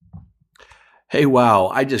Hey, wow.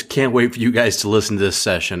 I just can't wait for you guys to listen to this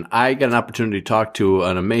session. I got an opportunity to talk to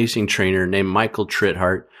an amazing trainer named Michael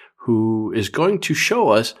Trithart, who is going to show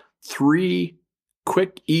us 3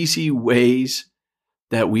 quick, easy ways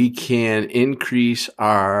that we can increase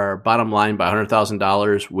our bottom line by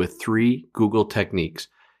 $100,000 with 3 Google techniques.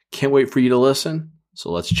 Can't wait for you to listen.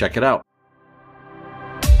 So let's check it out.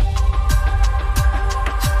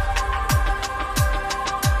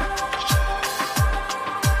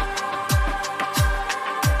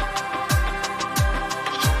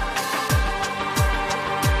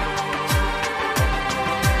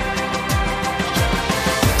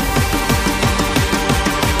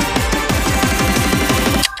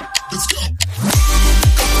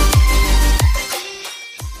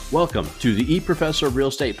 Welcome to the eProfessor of Real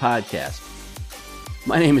Estate podcast.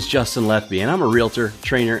 My name is Justin Lethby, and I'm a realtor,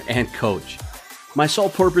 trainer, and coach. My sole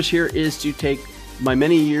purpose here is to take my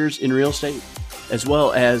many years in real estate, as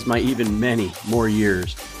well as my even many more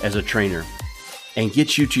years as a trainer, and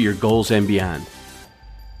get you to your goals and beyond.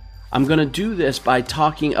 I'm going to do this by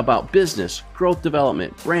talking about business, growth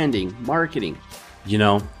development, branding, marketing,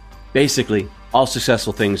 basically all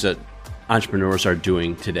successful things that entrepreneurs are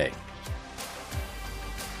doing today.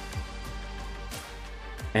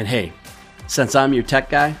 And hey, since I'm your tech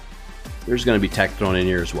guy, there's going to be tech thrown in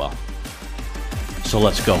here as well. So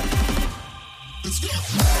let's go.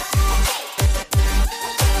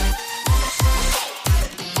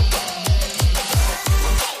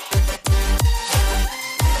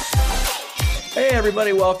 Hey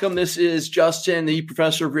everybody, welcome. This is Justin, the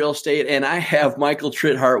Professor of Real Estate, and I have Michael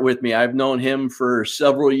Trithart with me. I've known him for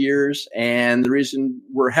several years, and the reason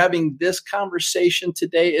we're having this conversation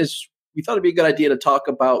today is we thought it'd be a good idea to talk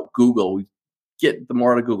about Google. We get the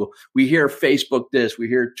more out of Google. We hear Facebook this, we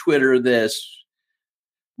hear Twitter this,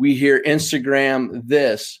 we hear Instagram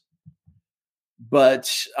this.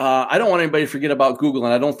 But I don't want anybody to forget about Google,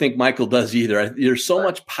 and I don't think Michael does either. There's so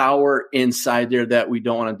much power inside there that we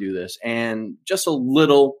don't want to do this. And just a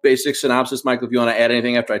little basic synopsis, Michael, if you want to add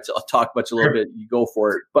anything after I'll talk about you a little bit, you go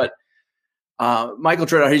for it. But Michael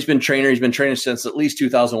Trithart, he's been training since at least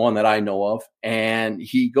 2001 that I know of. And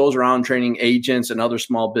he goes around training agents and other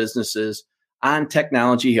small businesses on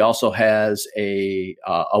technology. He also has a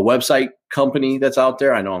website company that's out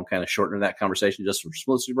there. I know I'm kind of shortening that conversation just from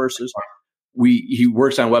simplicity versus. He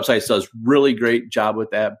works on websites, does really great job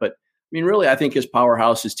with that. But I mean, really, I think his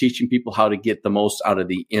powerhouse is teaching people how to get the most out of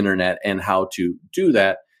the internet and how to do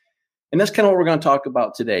that. And that's kind of what we're going to talk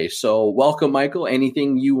about today. So welcome, Michael.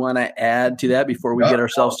 Anything you want to add to that before we get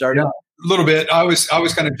ourselves started? Yeah, a little bit. I always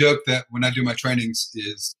kind of joke that when I do my trainings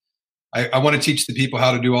is I want to teach the people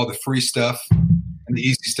how to do all the free stuff and the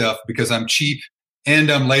easy stuff because I'm cheap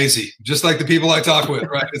and I'm lazy, just like the people I talk with,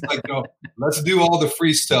 right? It's like, let's do all the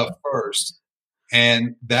free stuff first.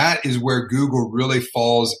 And that is where Google really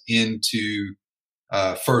falls into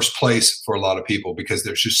first place for a lot of people because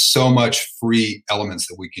there's just so much free elements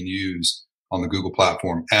that we can use on the Google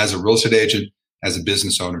platform as a real estate agent, as a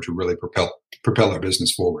business owner to really propel our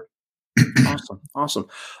business forward. Awesome.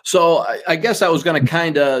 So I guess I was going to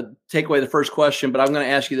kind of take away the first question, but I'm going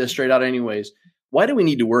to ask you this straight out anyways. Why do we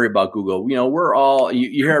need to worry about Google? We're all,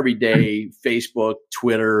 you hear every day, Facebook,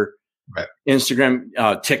 Twitter, right,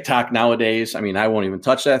 Instagram, TikTok nowadays. I mean, I won't even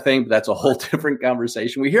touch that thing, but that's a whole different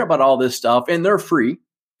conversation. We hear about all this stuff and they're free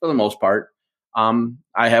for the most part.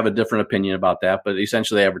 I have a different opinion about that, but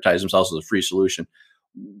essentially they advertise themselves as a free solution.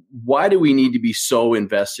 Why do we need to be so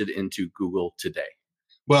invested into Google today?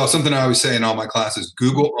 Well, something I always say in all my classes,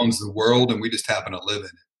 Google owns the world and we just happen to live in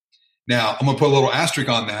it. Now, I'm going to put a little asterisk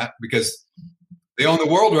on that because they own the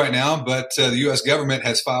world right now, but the U.S. government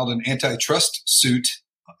has filed an antitrust suit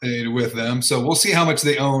with them. So we'll see how much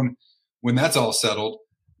they own when that's all settled.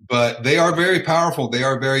 But they are very powerful. They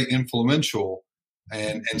are very influential.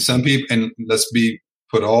 And some people, and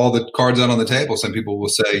put all the cards out on the table. Some people will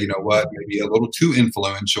say, you know what, maybe a little too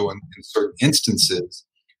influential in certain instances.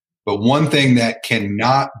 But one thing that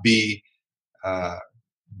cannot be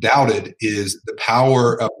doubted is the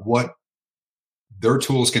power of what their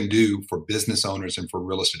tools can do for business owners and for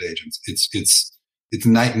real estate agents. It's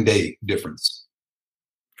night and day difference.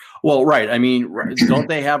 Well, right. I mean, don't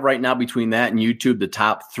they have right now between that and YouTube the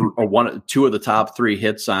top two of the top 3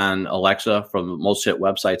 hits on Alexa from the most hit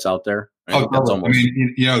websites out there? They're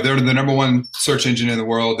the number 1 search engine in the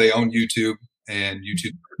world. They own YouTube and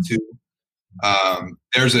YouTube too.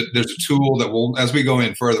 There's a tool that as we go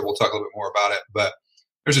in further, we'll talk a little bit more about it. But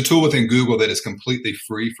there's a tool within Google that is completely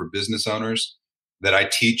free for business owners that I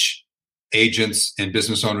teach agents and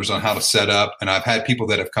business owners on how to set up. And I've had people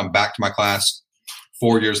that have come back to my class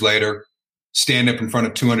 4 years later, stand up in front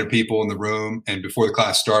of 200 people in the room, and before the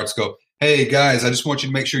class starts, go, hey guys, I just want you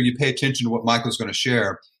to make sure you pay attention to what Michael's going to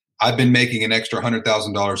share. I've been making an extra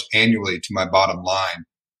 $100,000 annually to my bottom line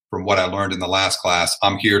from what I learned in the last class.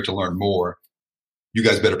 I'm here to learn more. You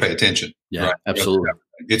guys better pay attention. Yeah, right? absolutely.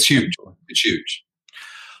 It's huge. It's huge.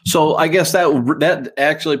 So I guess that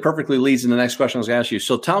actually perfectly leads into the next question I was going to ask you.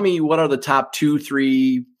 So tell me, what are the top 2,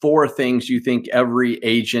 3, 4 things you think every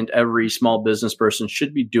agent, every small business person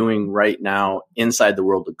should be doing right now inside the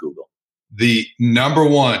world of Google? The number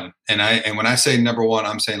one, and when I say number one,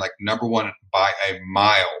 I'm saying like number one by a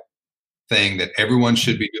mile thing that everyone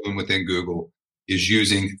should be doing within Google is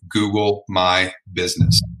using Google My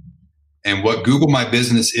Business. And what Google My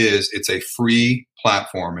Business is, it's a free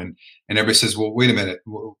platform. And everybody says, well, wait a minute,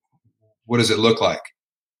 what does it look like?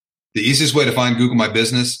 The easiest way to find Google My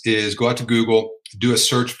Business is go out to Google, do a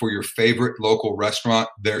search for your favorite local restaurant.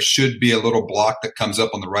 There should be a little block that comes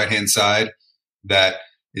up on the right-hand side that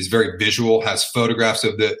is very visual, has photographs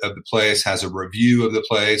of the place, has a review of the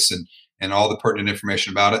place, and all the pertinent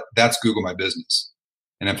information about it. That's Google My Business.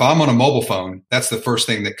 And if I'm on a mobile phone, that's the first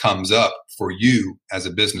thing that comes up for you as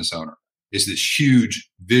a business owner, is this huge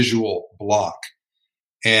visual block.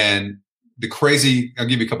 And I'll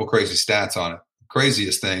give you a couple crazy stats on it. The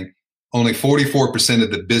craziest thing, only 44%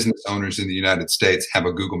 of the business owners in the United States have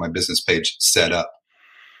a Google My Business page set up,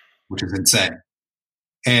 which is insane.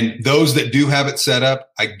 And those that do have it set up,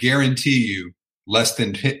 I guarantee you less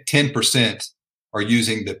than 10% are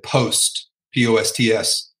using the POSTS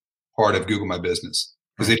part of Google My Business,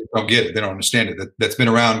 because they don't get it. They don't understand it. That's been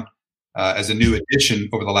around as a new addition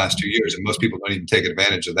over the last 2 years. And most people don't even take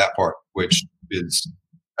advantage of that part, which is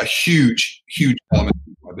a huge, huge element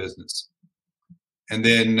of my business. And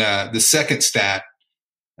then the second stat,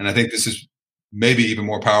 and I think this is maybe even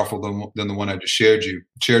more powerful than the one I just shared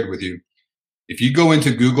with you. If you go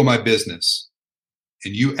into Google My Business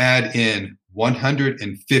and you add in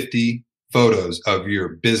 150 photos of your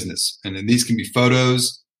business, and then these can be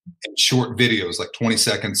photos and short videos, like 20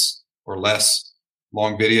 seconds or less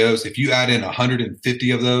long videos. If you add in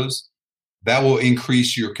 150 of those, that will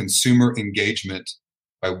increase your consumer engagement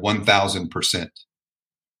by 1,000%,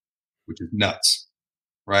 which is nuts,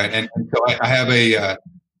 right? And so I have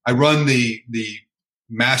I run the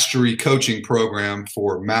mastery coaching program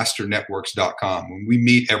for masternetworks.com. When we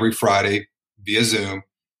meet every Friday via Zoom,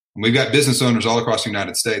 and we've got business owners all across the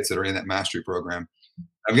United States that are in that mastery program.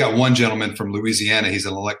 I've got one gentleman from Louisiana. He's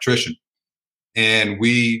an electrician. And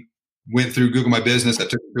we went through Google My Business. I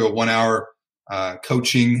took him through a 1-hour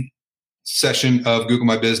coaching session of Google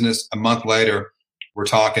My Business. A month later, we're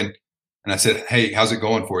talking. And I said, hey, how's it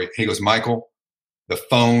going for you? He goes, Michael, the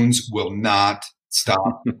phones will not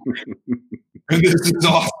stop. And this is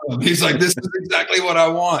awesome. He's like, this is exactly what I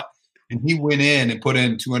want. And he went in and put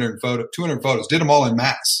in 200 photos, did them all in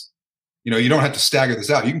mass. You know, you don't have to stagger this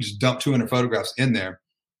out. You can just dump 200 photographs in there.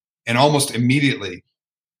 And almost immediately,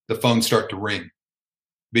 the phones start to ring,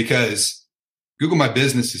 because Google My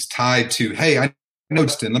Business is tied to, hey, I know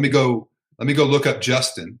Justin. Let me go look up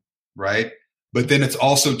Justin, right? But then it's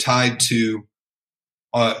also tied to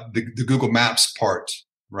the Google Maps part,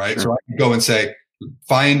 right? Sure. So I can go and say,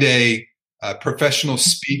 find a professional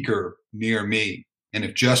speaker near me. And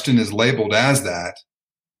if Justin is labeled as that,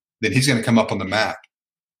 then he's going to come up on the map.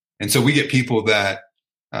 And so we get people that,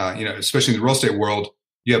 especially in the real estate world,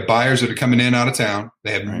 you have buyers that are coming in and out of town.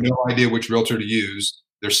 They have no idea which realtor to use.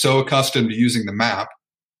 They're so accustomed to using the map.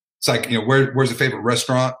 It's like, where's a favorite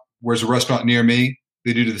restaurant? Where's a restaurant near me?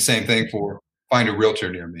 They do the same thing for find a realtor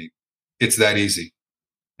near me. It's that easy.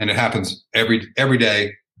 And it happens every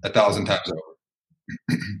day, 1,000 times over.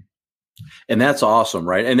 And that's awesome,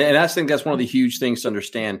 right? And I think that's one of the huge things to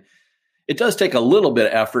understand. It does take a little bit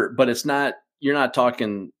of effort, but you're not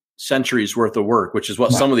talking centuries worth of work, which is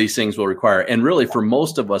what some of these things will require. And really, for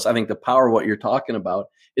most of us, I think the power of what you're talking about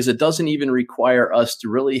is it doesn't even require us to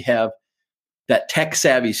really have that tech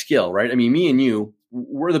savvy skill, right? I mean, me and you,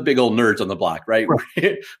 we're the big old nerds on the block, right?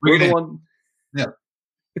 We're the one. Yeah.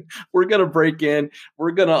 We're going to break in.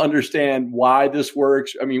 We're going to understand why this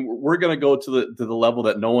works. I mean, we're going to go to the level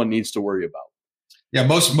that no one needs to worry about. Yeah.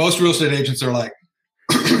 Most real estate agents are like,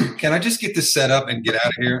 can I just get this set up and get out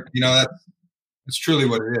of here? That's truly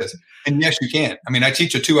what it is. And yes, you can. I mean, I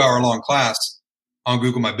teach a 2-hour long class on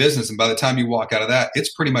Google My Business. And by the time you walk out of that,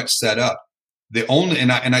 it's pretty much set up. And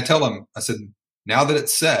I tell them, I said, now that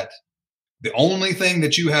it's set, the only thing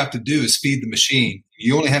that you have to do is feed the machine.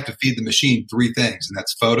 You only have to feed the machine 3 things, and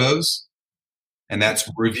that's photos, and that's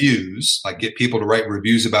reviews, like get people to write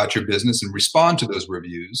reviews about your business and respond to those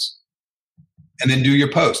reviews, and then do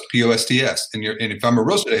your post, POSTS. And if I'm a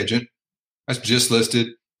real estate agent, that's just listed,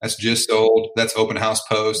 that's just sold, that's open house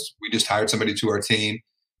post. We just hired somebody to our team.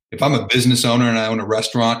 If I'm a business owner and I own a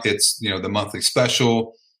restaurant, it's, the monthly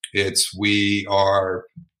special. It's, we are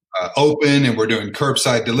open and we're doing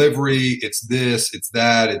curbside delivery. It's this, it's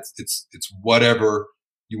that, it's whatever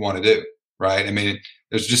you want to do. Right. I mean,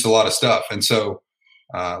 there's just a lot of stuff. And so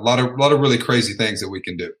a lot of really crazy things that we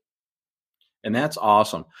can do. And that's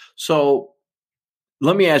awesome. So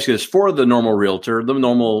let me ask you this: for the normal realtor, the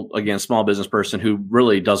normal, again, small business person who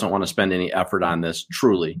really doesn't want to spend any effort on this,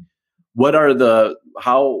 truly,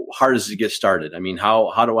 how hard is it to get started? I mean,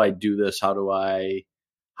 how do I do this? How do I,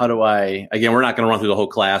 again, we're not going to run through the whole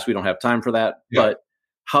class. We don't have time for that, but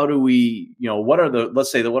how do we, what are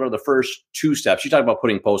the first 2 steps? You talk about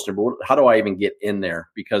putting poster, but how do I even get in there?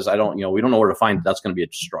 Because we don't know where to find it. That's going to be a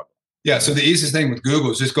struggle. Yeah. So the easiest thing with Google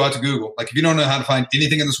is just go out to Google. Like if you don't know how to find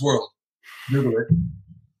anything in this world, Google it.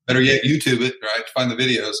 Better yet, YouTube it, right? To find the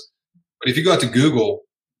videos. But if you go out to Google,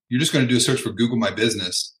 you're just going to do a search for Google My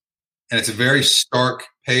Business. And it's a very stark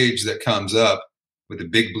page that comes up with a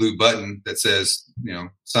big blue button that says,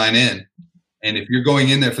 sign in. And if you're going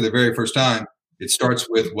in there for the very first time, it starts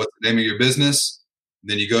with what's the name of your business.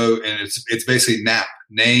 Then you go and it's basically NAP,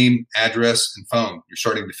 name, address, and phone. You're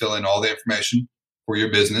starting to fill in all the information for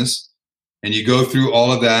your business. And you go through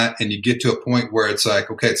all of that and you get to a point where it's like,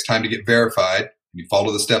 okay, it's time to get verified. You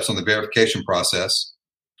follow the steps on the verification process,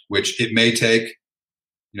 which it may take,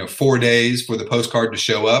 4 days for the postcard to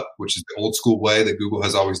show up, which is the old school way that Google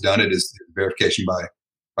has always done it, is verification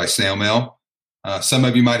by snail mail. Some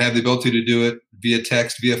of you might have the ability to do it via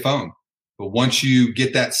text, via phone. But once you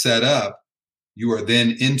get that set up, you are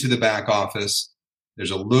then into the back office. There's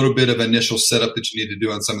a little bit of initial setup that you need to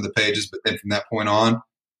do on some of the pages, but then from that point on,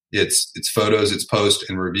 it's photos, it's posts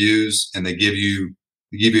and reviews, and they give you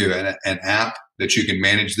an app that you can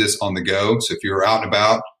manage this on the go. So if you're out and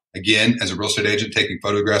about, again, as a real estate agent taking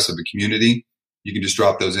photographs of a community, you can just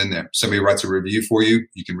drop those in there. Somebody writes a review for you,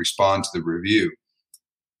 you can respond to the review.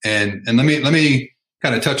 And let me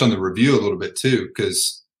kind of touch on the review a little bit too,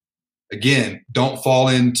 because again, don't fall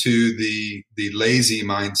into the lazy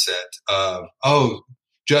mindset of, oh,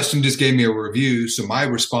 Justin just gave me a review, so my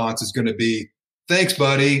response is going to be, thanks,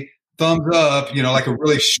 buddy, thumbs up, like a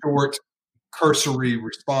really short, cursory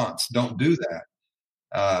response. Don't do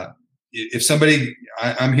that. If somebody,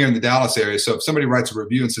 I'm here in the Dallas area, so if somebody writes a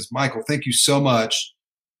review and says, Michael, thank you so much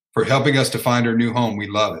for helping us to find our new home. We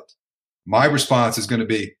love it. My response is going to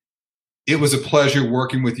be, it was a pleasure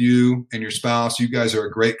working with you and your spouse. You guys are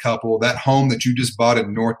a great couple. That home that you just bought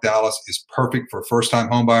in North Dallas is perfect for first-time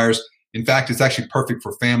home buyers. In fact, it's actually perfect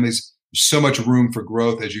for families. There's so much room for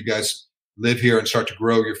growth as you guys live here and start to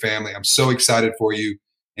grow your family. I'm so excited for you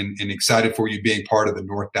and excited for you being part of the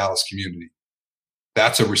North Dallas community.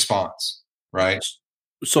 That's a response, right?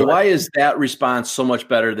 So why is that response so much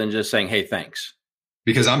better than just saying, hey, thanks?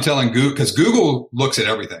 Because I'm telling Google, because Google looks at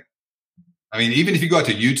everything. I mean, even if you go out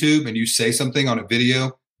to YouTube and you say something on a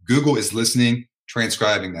video, Google is listening,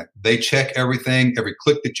 transcribing that. They check everything, every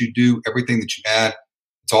click that you do, everything that you add.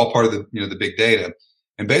 It's all part of the, the big data.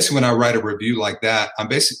 And basically when I write a review like that,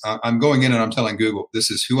 I'm going in and I'm telling Google, this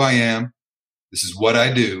is who I am, this is what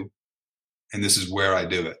I do, and this is where I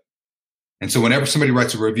do it. And so whenever somebody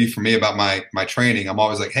writes a review for me about my training, I'm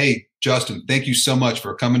always like, hey, Justin, thank you so much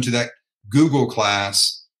for coming to that Google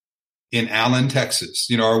class in Allen, Texas,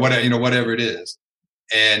 or whatever it is.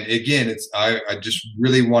 And again, I just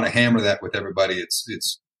really want to hammer that with everybody.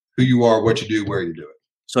 It's who you are, what you do, where you do it.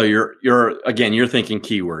 So you're thinking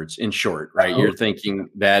keywords in short, right? You're thinking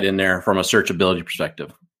that in there from a searchability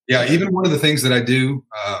perspective. Yeah. Even one of the things that I do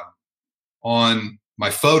on my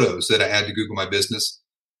photos that I add to Google My Business,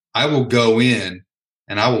 I will go in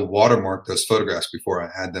and I will watermark those photographs before I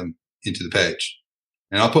add them into the page.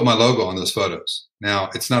 And I'll put my logo on those photos. Now,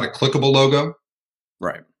 it's not a clickable logo.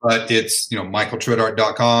 Right. But it's,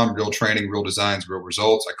 michaeltrittart.com, real training, real designs, real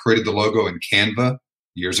results. I created the logo in Canva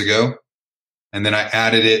years ago. And then I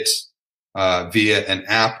added it via an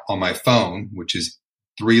app on my phone, which is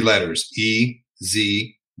 3 letters,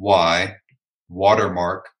 EZY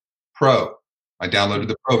Watermark Pro. I downloaded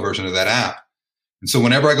the Pro version of that app. And so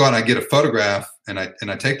whenever I go out and I get a photograph and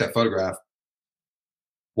I take that photograph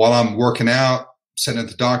while I'm working out, sitting at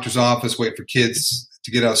the doctor's office, wait for kids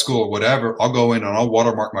to get out of school or whatever, I'll go in and I'll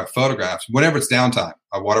watermark my photographs. Whenever it's downtime,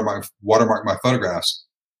 I watermark my photographs.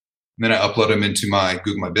 And then I upload them into my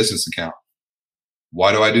Google My Business account.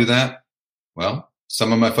 Why do I do that? Well,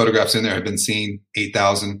 some of my photographs in there have been seen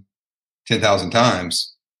 8,000, 10,000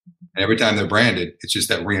 times. And every time they're branded, it's just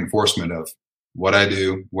that reinforcement of what I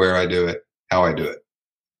do, where I do it, how I do it.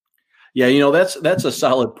 Yeah, that's a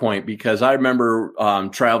solid point, because I remember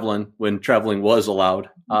traveling when traveling was allowed.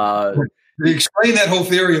 Explain that whole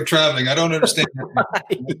theory of traveling. I don't understand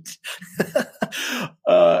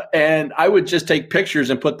that. And I would just take pictures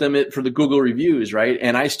and put them in for the Google reviews, right?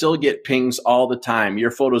 And I still get pings all the time.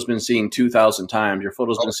 Your photo's been seen 2,000 times. Your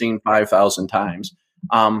photo's been seen 5,000 times.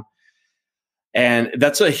 And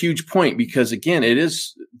that's a huge point because, again, it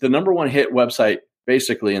is the number one hit website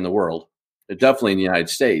basically in the world, definitely in the United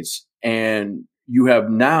States. And you have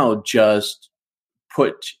now just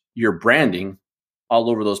put your branding all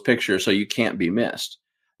over those pictures so you can't be missed.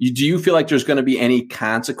 Do you feel like there's going to be any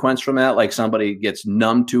consequence from that? Like somebody gets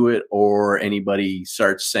numb to it or anybody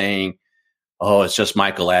starts saying, oh, it's just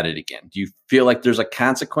Michael at it again. Do you feel like there's a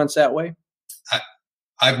consequence that way?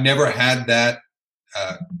 I've never had that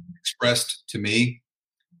expressed to me.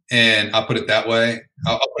 And I'll put it that way.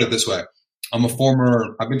 I'll put it this way. I've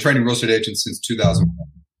been training real estate agents since 2001.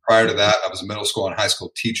 Prior to that, I was a middle school and high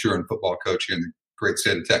school teacher and football coach here in the great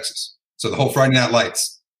state of Texas. So the whole Friday Night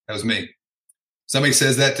Lights, that was me. Somebody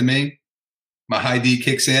says that to me, my high D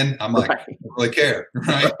kicks in. I'm like, I don't really care,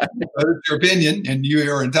 right? It's your opinion and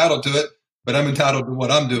you are entitled to it, but I'm entitled to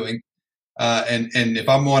what I'm doing. And if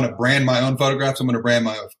I want to brand my own photographs, I'm going to brand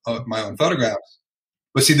my own photographs.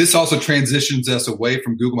 But see, this also transitions us away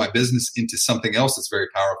from Google My Business into something else that's very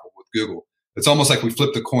powerful with Google. It's almost like we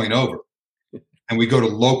flip the coin over and we go to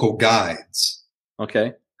local guides.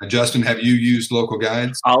 Okay. Now, Justin, have you used local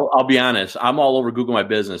guides? I'll be honest. I'm all over Google My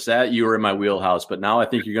Business. That you were in my wheelhouse, but now I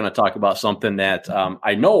think you're going to talk about something that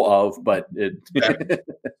I know of, but Okay.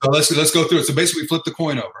 So let's go through it. So basically, flip the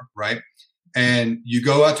coin over, right? And you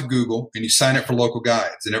go out to Google and you sign up for local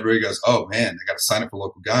guides, and everybody goes, "Oh man, I got to sign up for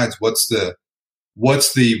local guides. What's the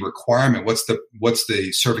requirement? What's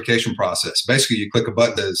the certification process?" Basically, you click a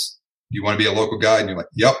button that says, "Do you want to be a local guide?" And you're like,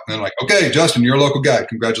 "Yep." And they're like, "Okay, Justin, you're a local guide.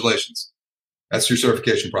 Congratulations." That's your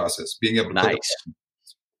certification process. Being able to click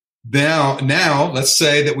Now, let's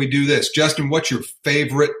say that we do this. Justin, what's your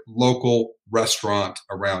favorite local restaurant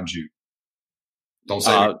around you? Don't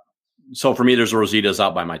say. So for me, there's Rosita's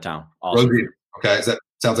out by my town. Also. Rosita. Okay.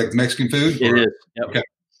 Sounds like it's Mexican food? It is. Yep. Okay.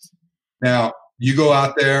 Now, you go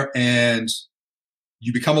out there and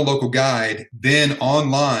you become a local guide. Then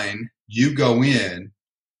online, you go in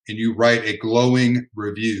and you write a glowing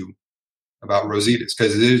review about Rosita's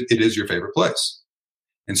because it is your favorite place.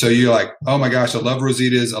 And so you're like, oh my gosh, I love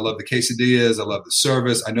Rosita's. I love the quesadillas. I love the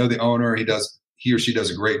service. I know the owner. He or she does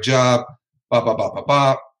a great job. Bop, bop, bop, bop,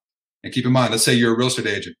 bop. And keep in mind, let's say you're a real estate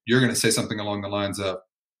agent. You're going to say something along the lines of,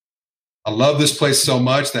 I love this place so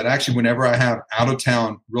much that actually whenever I have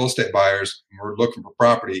out-of-town real estate buyers and we're looking for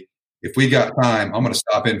property, if we got time, I'm going to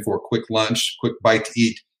stop in for a quick lunch, quick bite to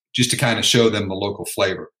eat, just to kind of show them the local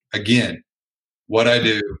flavor. Again, what I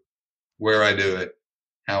do, where I do it,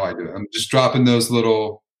 how I do it. I'm just dropping those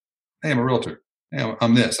little, hey, I'm a realtor. Hey,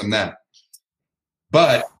 I'm this, I'm that.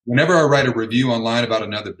 But whenever I write a review online about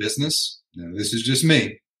another business, this is just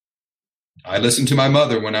me. I listened to my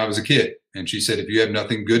mother when I was a kid, and she said, if you have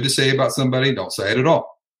nothing good to say about somebody, don't say it at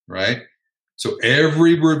all, right? So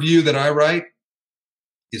every review that I write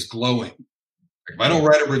is glowing. If I don't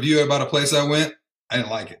write a review about a place I went, I didn't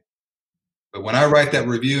like it. But when I write that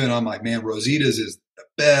review and I'm like, man, Rosita's is the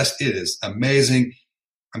best. It is amazing.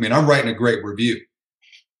 I mean, I'm writing a great review.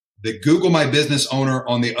 The Google My Business owner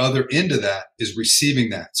on the other end of that is receiving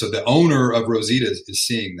that. So the owner of Rosita's is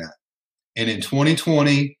seeing that. And in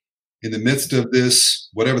 2020, in the midst of this,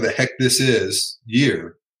 whatever the heck this is,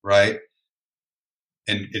 year, right?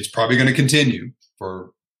 And it's probably going to continue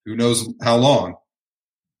for who knows how long.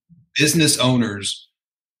 Business owners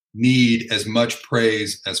need as much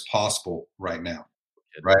praise as possible right now,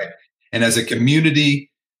 right? And as a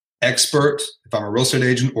community expert, if I'm a real estate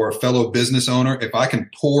agent or a fellow business owner, if I can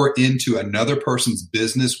pour into another person's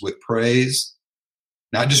business with praise,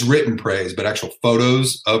 not just written praise, but actual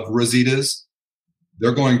photos of Rosita's,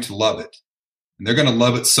 they're going to love it. And they're going to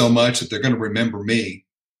love it so much that they're going to remember me.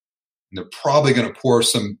 And they're probably going to pour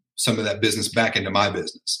some of that business back into my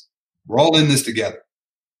business. We're all in this together,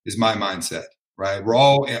 is my mindset, right? We're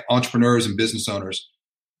all entrepreneurs and business owners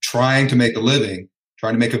trying to make a living,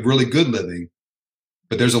 trying to make a really good living.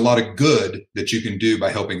 But there's a lot of good that you can do by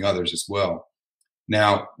helping others as well.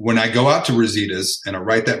 Now, when I go out to Rosita's and I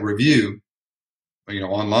write that review,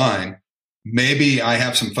 online, maybe I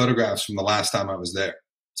have some photographs from the last time I was there.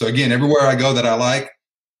 So again, everywhere I go that I like,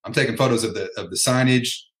 I'm taking photos of the signage,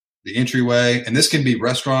 the entryway, and this can be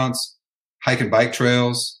restaurants, hike and bike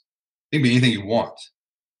trails. It can be anything you want.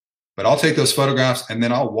 But I'll take those photographs and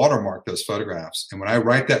then I'll watermark those photographs. And when I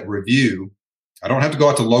write that review, I don't have to go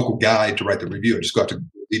out to local guide to write the review. I just go out to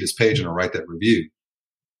Rosita's page and I'll write that review.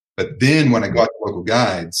 But then when I go out to local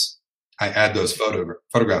guides, I add those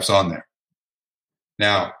photographs on there.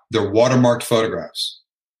 Now, they're watermarked photographs.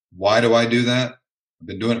 Why do I do that? I've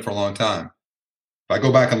been doing it for a long time. If I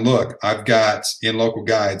go back and look, I've got in Local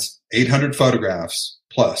Guides 800 photographs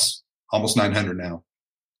plus, almost 900 now,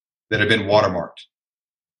 that have been watermarked.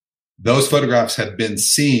 Those photographs have been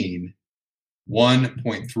seen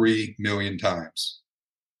 1.3 million times.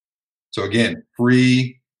 So again,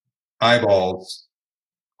 free eyeballs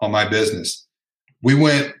on my business.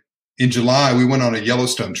 In July, we went on a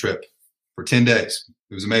Yellowstone trip for 10 days.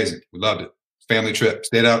 It was amazing. We loved it. Family trip.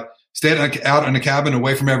 Stayed out in a cabin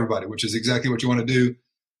away from everybody, which is exactly what you want to do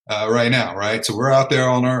right now, right? So we're out there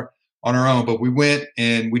on our own, but we went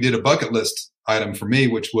and we did a bucket list item for me,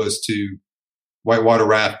 which was to whitewater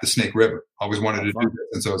raft the Snake River. I always wanted to do this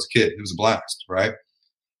since I was a kid. It was a blast, right?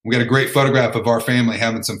 We got a great photograph of our family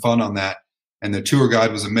having some fun on that. And the tour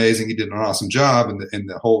guide was amazing. He did an awesome job, and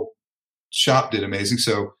the whole shop did amazing.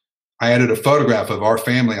 So I added a photograph of our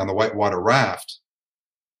family on the whitewater raft.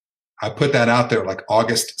 I put that out there like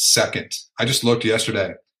August 2nd. I just looked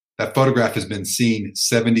yesterday. That photograph has been seen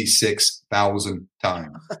 76,000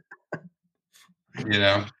 times. You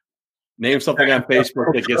know? Name something on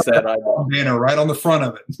Facebook that gets that eyeball. Banner right on the front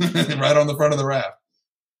of it, right on the front of the raft.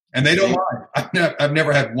 And they don't mind. I've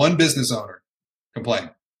never had one business owner complain.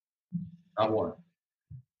 Not one.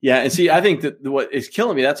 Yeah, and see, I think that what is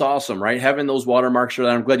killing me, that's awesome, right? Having those watermarks,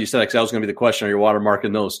 I'm glad you said that, because that was going to be the question, are you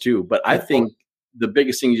watermarking those too? But I think the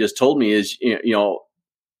biggest thing you just told me is,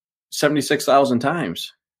 76,000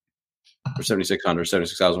 times. Or 7,600,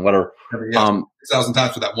 76,000, whatever. 6,000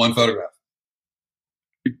 times for that one photograph.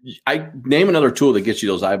 I name another tool that gets you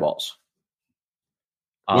those eyeballs.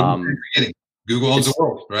 Google owns the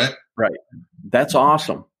world, right? Right. That's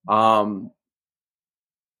awesome.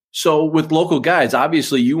 So with Local Guides,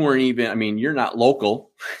 obviously you weren't even, you're not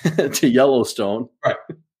local to Yellowstone. Right.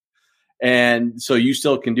 And so you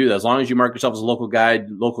still can do that. As long as you mark yourself as a local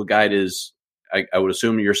guide is, I would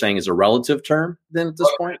assume you're saying, is a relative term then at this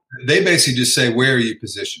point? They basically just say, where are you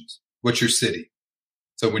positioned? What's your city?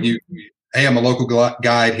 So when hey, I'm a local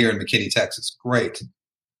guide here in McKinney, Texas. Great.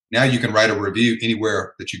 Now you can write a review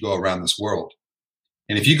anywhere that you go around this world.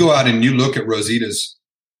 And if you go out and you look at Rosita's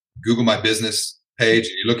Google My Business page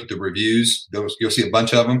and you look at the reviews, you'll see a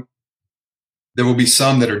bunch of them. There will be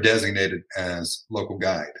some that are designated as local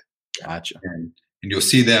guide. Gotcha. And you'll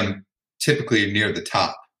see them typically near the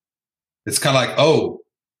top. It's kind of like, oh,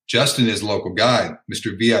 Justin is local guide.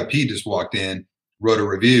 Mr. VIP just walked in, wrote a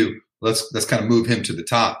review. Let's kind of move him to the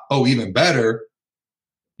top. Oh, even better,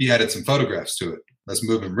 he added some photographs to it. Let's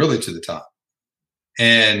move him really to the top.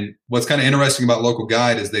 And what's kind of interesting about Local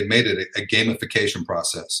Guide is they made it a gamification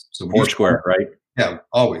process. So Foursquare, right? Yeah,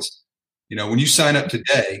 always. When you sign up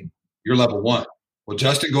today, you're level 1. Well,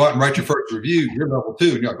 Justin, go out and write your first review. You're level 2.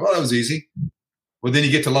 And you're like, well, that was easy. Well, then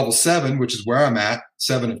you get to level 7, which is where I'm at,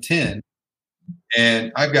 7 of 10.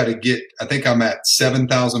 And I've got to I think I'm at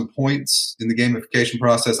 7,000 points in the gamification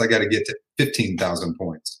process. I got to get to 15,000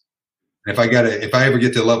 points. And if I ever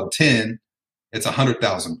get to level 10, it's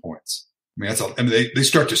 100,000 points. They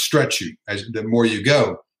start to stretch you the more you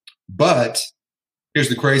go. But here's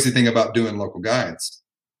the crazy thing about doing local guides.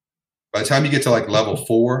 By the time you get to like level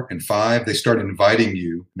 4 and 5, they start inviting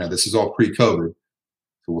you. Now, this is all pre-COVID,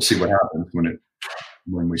 so we'll see what happens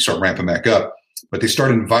when we start ramping back up. But they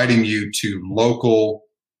start inviting you to local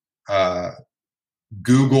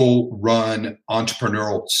Google-run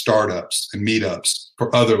entrepreneurial startups and meetups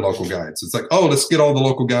for other local guides. It's like, oh, let's get all the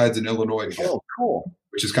local guides in Illinois together. Oh, cool.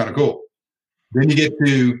 Which is kind of cool. Then you get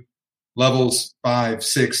to levels 5,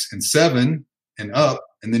 6, and 7 and up,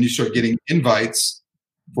 and then you start getting invites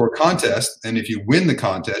for a contest. And if you win the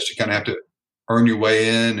contest, you kind of have to earn your way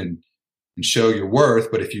in and show your worth.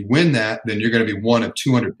 But if you win that, then you're going to be one of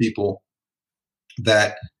 200 people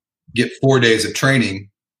that get 4 days of training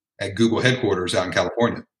at Google headquarters out in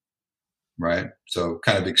California, right? So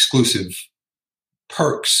kind of exclusive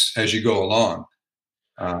perks as you go along.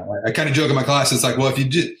 I kind of joke in my class. It's like, well,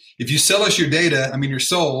 if you sell us your data, your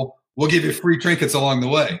soul, we'll give you free trinkets along the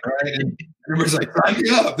way, right? And everybody's like, sign me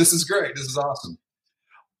up. This is great. This is awesome.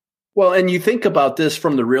 Well, and you think about this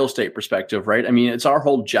from the real estate perspective, right? It's our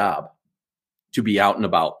whole job to be out and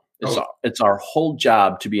about. It's our whole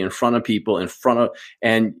job to be in front of people,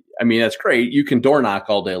 and that's great. You can door knock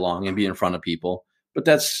all day long and be in front of people, but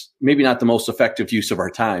that's maybe not the most effective use of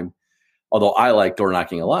our time. Although I like door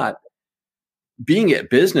knocking a lot. Being at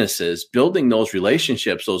businesses, building those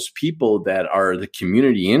relationships, those people that are the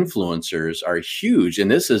community influencers are huge. And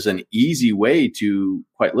this is an easy way to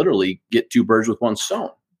quite literally get 2 birds with 1 stone,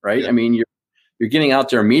 right? Yeah. You're getting out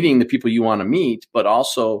there, meeting the people you want to meet, but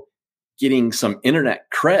also getting some internet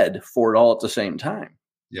cred for it all at the same time.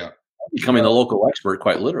 Yeah. becoming the local expert,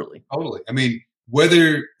 quite literally. Totally. I mean,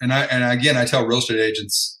 whether, and again, I tell real estate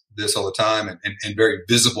agents this all the time, and very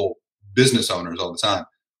visible business owners all the time,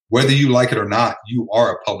 whether you like it or not, you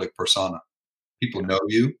are a public persona. People know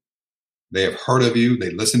you. They have heard of you. They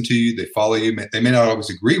listen to you. They follow you. They may not always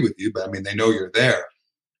agree with you, but I mean, they know you're there.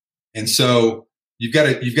 And so you've got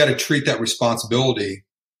to treat that responsibility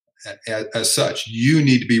as such. You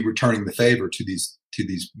need to be returning the favor to these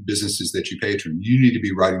businesses that you patron. You need to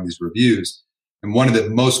be writing these reviews. And one of the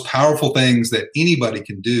most powerful things that anybody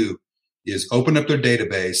can do is open up their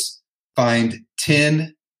database, find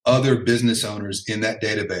 10 other business owners in that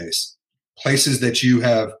database, places that you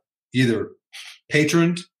have either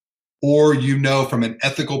patroned or from an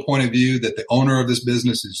ethical point of view that the owner of this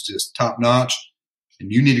business is just top notch,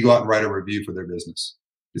 and you need to go out and write a review for their business.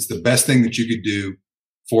 It's the best thing that you could do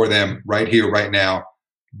for them right here, right now.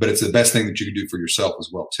 But it's the best thing that you could do for yourself as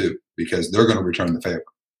well, too, because they're going to return the favor.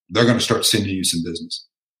 They're going to start sending you some business.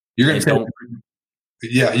 You're going to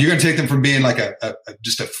take them from being like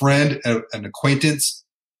just a friend, an acquaintance,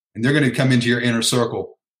 and they're going to come into your inner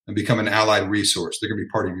circle and become an allied resource. They're going to be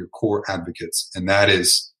part of your core advocates. And that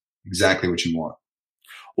is exactly what you want.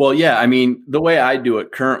 Well, yeah. I mean, the way I do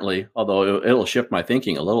it currently, although it'll shift my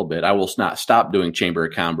thinking a little bit, I will not stop doing Chamber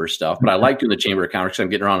of Commerce stuff, but I like doing the Chamber of Commerce because I'm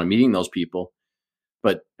getting around and meeting those people.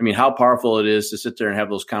 But I mean, how powerful it is to sit there and have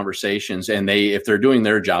those conversations. And if they're doing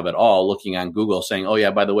their job at all, looking on Google saying, oh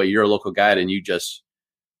yeah, by the way, you're a local guide and you just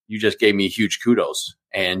gave me huge kudos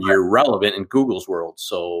and you're relevant in Google's world.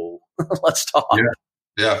 So let's talk.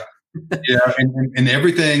 Yeah. And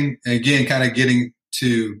everything, again, kind of getting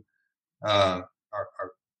to our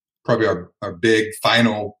big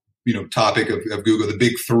final, topic of Google, the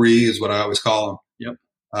big three is what I always call them.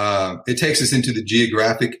 Yep. It takes us into the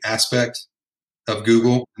geographic aspect of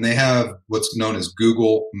Google, and they have what's known as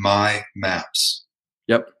Google My Maps.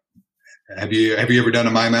 Yep. Have you ever done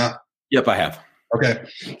a My Map? Yep, I have. Okay.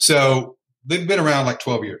 So they've been around like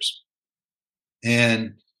 12 years.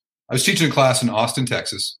 And I was teaching a class in Austin,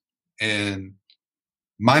 Texas, and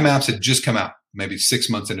My Maps had just come out maybe 6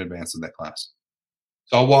 months in advance of that class.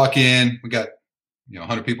 So I'll walk in, we got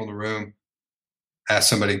 100 people in the room, ask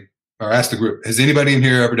the group, has anybody in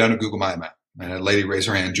here ever done a Google My Map? And a lady raised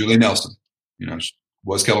her hand, Julie Nelson. She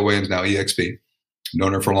was Keller Williams, now EXP.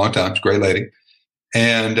 Known her for a long time. She's a great lady.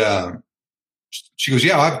 And she goes,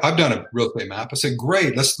 yeah, I've done a real estate map. I said,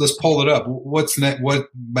 great, let's pull it up. What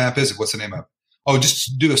map is it? What's the name of it? Oh,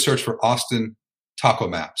 just do a search for Austin taco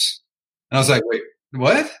maps. And I was like, wait,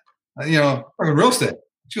 what? Fucking real estate.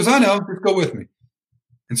 She goes, I know, just go with me.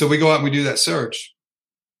 And so we go out and we do that search.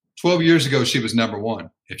 12 years ago, she was number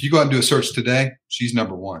one. If you go out and do a search today, she's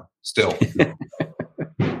number one still.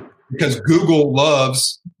 Because Google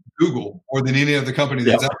loves Google more than any other company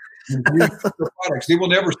that's out there. Products. They will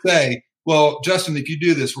never say, well, Justin, if you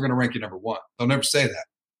do this, we're going to rank you number one. They'll never say that.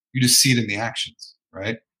 You just see it in the actions,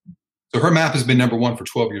 right? So her map has been number one for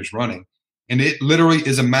 12 years running. And it literally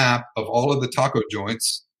is a map of all of the taco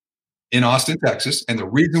joints in Austin, Texas. And the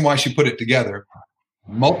reason why she put it together,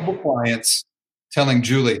 multiple clients telling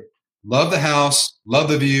Julie, love the house, love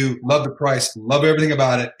the view, love the price, love everything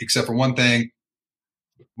about it, except for one thing.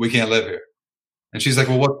 We can't live here. And she's like,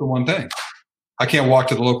 well, what's the one thing? I can't walk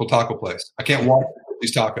to the local taco place. I can't walk to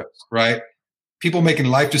these tacos, right? People making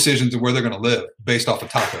life decisions of where they're going to live based off of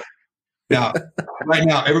tacos. Now, right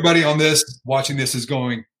now, everybody on this, watching this is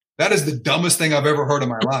going, that is the dumbest thing I've ever heard in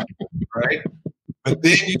my life, right? But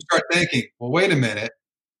then you start thinking, well, wait a minute,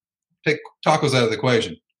 take tacos out of the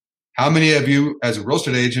equation. How many of you as a real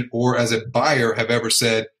estate agent or as a buyer have ever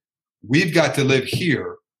said, we've got to live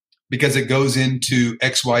here because it goes into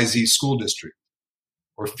XYZ school district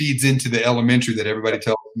or feeds into the elementary that everybody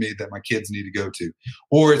tells me that my kids need to go to,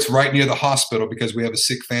 or it's right near the hospital because we have a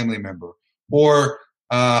sick family member, or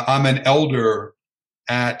I'm an elder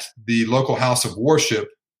at the local house of worship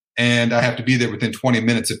and I have to be there within 20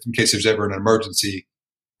 minutes in case there's ever an emergency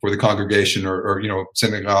for the congregation or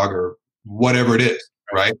synagogue or whatever it is,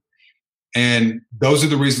 right? And those are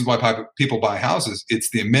the reasons why people buy houses. It's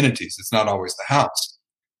the amenities. It's not always the house.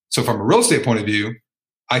 So from a real estate point of view,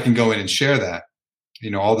 I can go in and share that,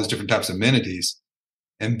 all those different types of amenities.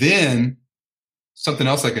 And then something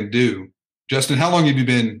else I can do. Justin, how long have you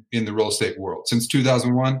been in the real estate world? Since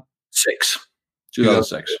 2001?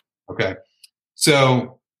 2006. Okay.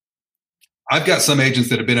 So I've got some agents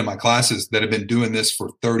that have been in my classes that have been doing this for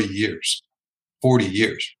 30 years, 40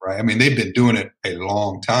 years, right? I mean, they've been doing it a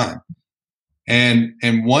long time. And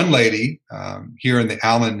one lady here in the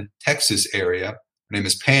Allen, Texas area, her name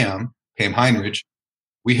is Pam Heinrich.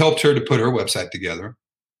 We helped her to put her website together.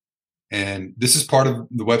 And this is part of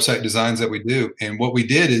the website designs that we do. And what we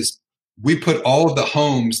did is we put all of the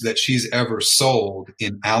homes that she's ever sold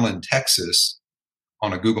in Allen, Texas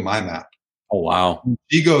on a Google My Map. Oh, wow.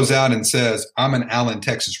 She goes out and says, I'm an Allen,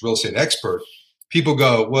 Texas real estate expert. People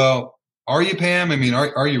go, well, are you, Pam? I mean,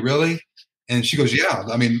 are you really? And she goes, yeah.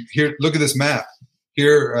 I mean, here, look at this map.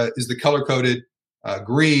 Here is the color-coded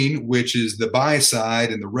green, which is the buy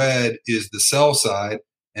side, and the red is the sell side.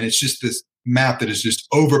 And it's just this map that is just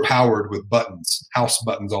overpowered with buttons, house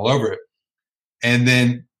buttons all over it. And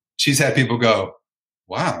then she's had people go,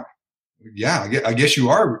 wow, yeah, I guess you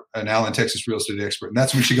are an Allen, Texas real estate expert. And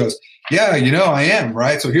that's when she goes, yeah, I am,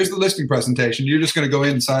 right? So here's the listing presentation. You're just going to go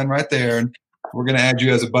in and sign right there, and we're going to add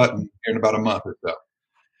you as a button here in about a month or so.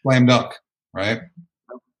 Slam dunk, right?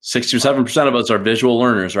 6 or 7% of us are visual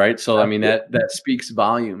learners, right? So, I mean, that speaks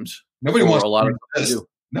volumes. Nobody wants a lot of this.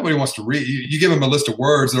 Nobody wants to read. You give them a list of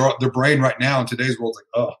words, their brain right now in today's world is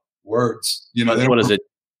like, oh, words. What is it?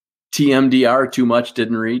 TMDR, too much,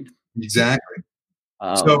 didn't read? Exactly.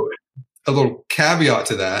 So a little caveat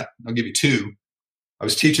to that, I'll give you two. I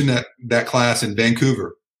was teaching that class in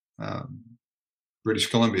Vancouver, British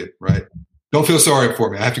Columbia, right? Don't feel sorry for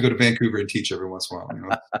me. I have to go to Vancouver and teach every once in a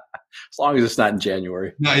while. As long as it's not in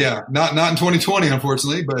January. Not in 2020,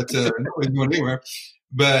 unfortunately, but nobody's going anywhere.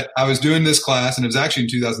 But I was doing this class, and it was actually in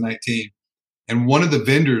 2019, and one of the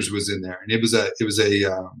vendors was in there, and it was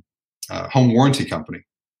a home warranty company,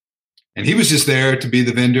 and he was just there to be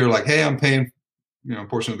the vendor. Like, hey, I'm paying a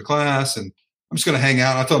portion of the class, and I'm just going to hang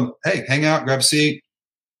out. I told him, hey, hang out, grab a seat,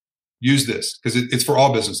 use this because it's for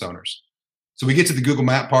all business owners. So we get to the Google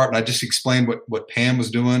Map part, and I just explained what Pam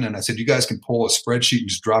was doing, and I said, you guys can pull a spreadsheet and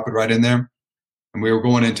just drop it right in there. And we were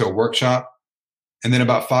going into a workshop. And then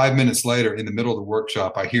about 5 minutes later, in the middle of the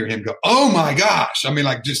workshop, I hear him go, oh my gosh. I mean,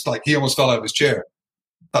 just like he almost fell out of his chair.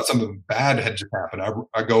 Thought something bad had just happened.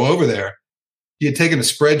 I go over there. He had taken a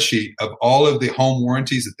spreadsheet of all of the home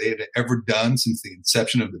warranties that they had ever done since the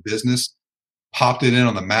inception of the business, popped it in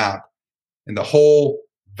on the map, and the whole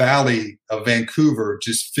valley of Vancouver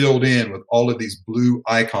just filled in with all of these blue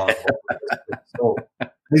icons. So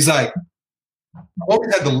he's like, I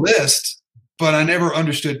always had the list, but I never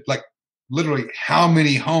understood literally how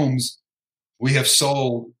many homes we have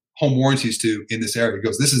sold home warranties to in this area. He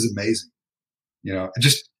goes, this is amazing.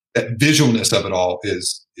 Just that visualness of it all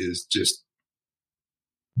is just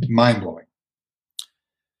mind-blowing.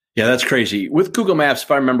 Yeah, that's crazy. With Google Maps,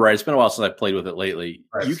 if I remember right, it's been a while since I've played with it lately.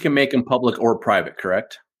 Right. You can make them public or private,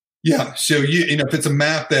 correct? Yeah. So if it's a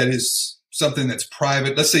map that is something that's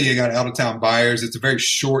private, let's say you got out-of-town buyers, it's a very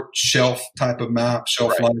short shelf type of map,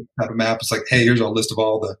 shelf life type of map. It's like, hey, here's a list of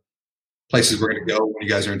all the places we're going to go when you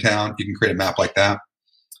guys are in town. You can create a map like that.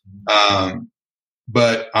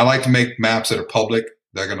 But I like to make maps that are public.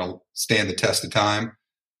 They're going to stand the test of time.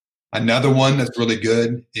 Another one that's really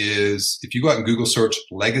good is if you go out and Google search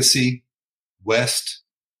Legacy West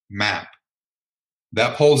map,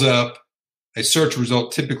 that pulls up a search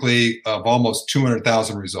result typically of almost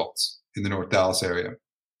 200,000 results in the North Dallas area.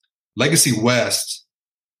 Legacy West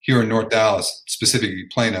here in North Dallas, specifically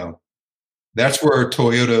Plano, that's where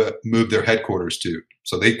Toyota moved their headquarters to.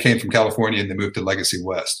 So they came from California and they moved to Legacy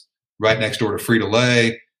West, right next door to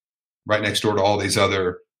Frito-Lay, right next door to all these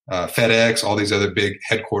other FedEx, all these other big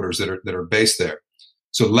headquarters that are based there.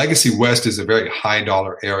 So Legacy West is a very high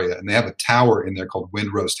dollar area, and they have a tower in there called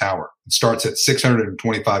Windrose Tower. It starts at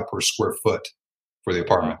 $625 per square foot for the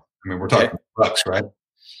apartment. Wow. I mean, we're talking bucks, right?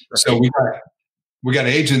 So we got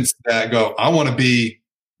agents that go, I want to be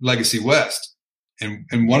Legacy West, and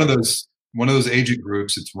one of those agent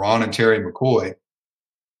groups, it's Ron and Terry McCoy.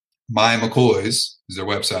 My McCoys is their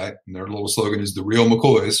website, and their little slogan is the real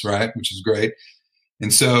McCoys, right? Which is great.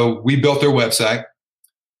 And so we built their website.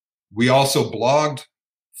 We also blogged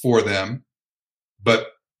for them, but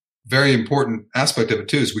very important aspect of it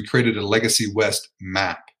too is we created a Legacy West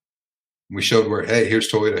map. And we showed where, hey,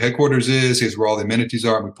 here's Toyota headquarters is, here's where all the amenities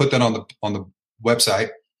are, and we put that on the website.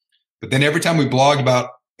 But then every time we blogged about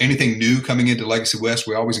anything new coming into Legacy West,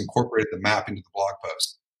 we always incorporated the map into the blog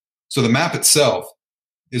post. So the map itself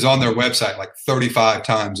is on their website like 35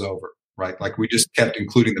 times over, right? Like we just kept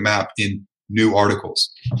including the map in new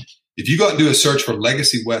articles. If you go out and do a search for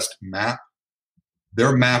Legacy West map,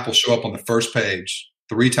 their map will show up on the first page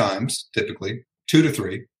 3 times, typically 2 to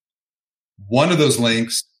 3. One of those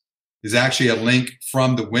links is actually a link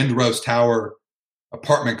from the Windrose Tower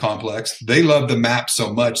apartment complex. They love the map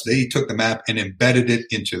so much, they took the map and embedded it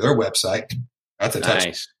into their website. That's a touch.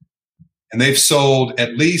 Nice. And they've sold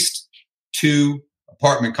at least 2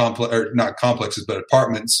 apartment complex, or not complexes, but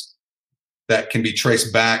apartments that can be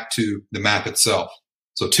traced back to the map itself.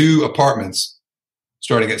 So 2 apartments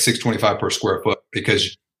starting at $625 per square foot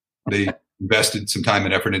because the invested some time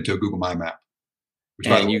and effort into a Google My Map.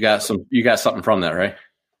 And you got something from that, right?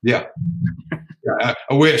 Yeah. Yeah,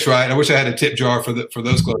 I wish, right? I wish I had a tip jar for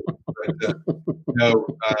those clothes. But,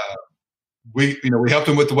 we helped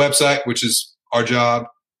them with the website, which is our job.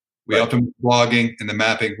 We helped them with blogging and the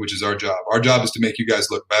mapping, which is our job. Our job is to make you guys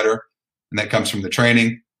look better, and that comes from the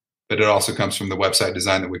training, but it also comes from the website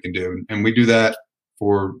design that we can do, and we do that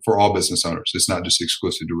for all business owners. It's not just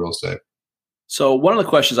exclusive to real estate. So one of the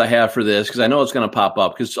questions I have for this, because I know it's going to pop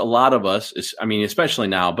up, because a lot of us, especially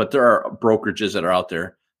now, but there are brokerages that are out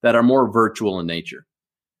there that are more virtual in nature.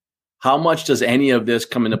 How much does any of this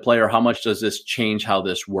come into play, or how much does this change how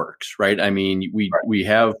this works, right? I mean, we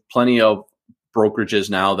have plenty of brokerages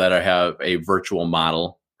now that have a virtual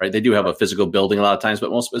model, right? They do have a physical building a lot of times, but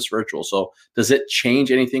most of it's virtual. So does it change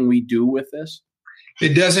anything we do with this?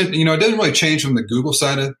 It doesn't, it doesn't really change from the Google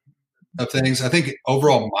side of things. I think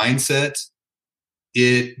overall mindset,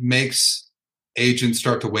 it makes agents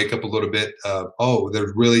start to wake up a little bit of,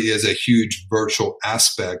 there really is a huge virtual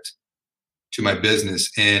aspect to my business.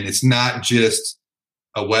 And it's not just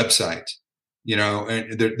a website,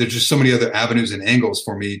 and there's just so many other avenues and angles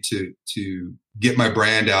for me to get my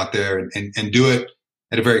brand out there and do it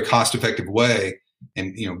at a very cost-effective way.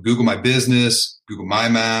 And, Google My Business, Google My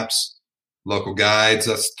Maps, local guides,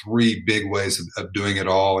 that's 3 big ways of doing it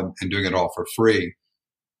all and doing it all for free.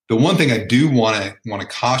 The one thing I do want to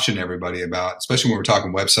caution everybody about, especially when we're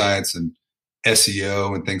talking websites and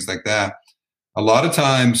SEO and things like that, a lot of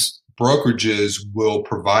times brokerages will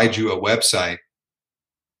provide you a website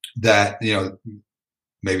that,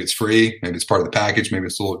 maybe it's free, maybe it's part of the package, maybe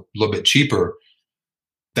it's a little bit cheaper.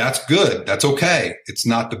 That's good. That's okay. It's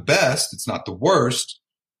not the best. It's not the worst.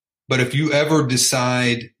 But if you ever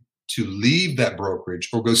decide to leave that brokerage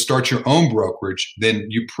or go start your own brokerage, then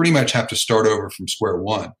you pretty much have to start over from square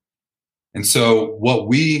one. And so what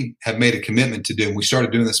we have made a commitment to do, and we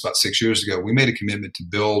started doing this about 6 years ago, we made a commitment to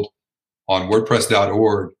build on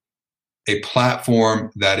WordPress.org a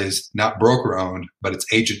platform that is not broker owned, but it's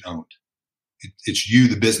agent owned. It's you,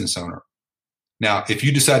 the business owner. Now, if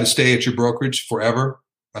you decide to stay at your brokerage forever,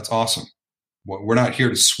 that's awesome. We're not here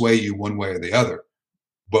to sway you one way or the other.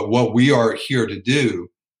 But what we are here to do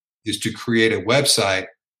is to create a website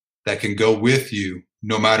that can go with you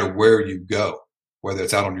no matter where you go, whether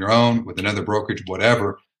it's out on your own, with another brokerage,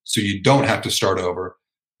 whatever, so you don't have to start over.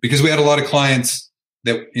 Because we had a lot of clients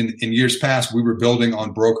that in years past, we were building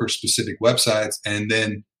on broker-specific websites, and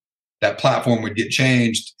then that platform would get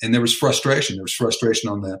changed, and there was frustration. There was frustration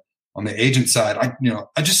on the agent side.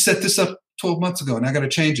 I just set this up 12 months ago, and I got to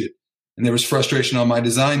change it. And there was frustration on my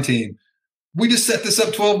design team. We just set this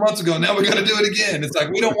up 12 months ago. Now we got to do it again. It's like,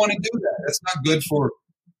 we don't want to do that. That's not good for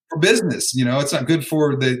business. It's not good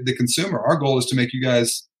for the consumer. Our goal is to make you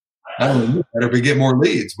guys not only better, but get more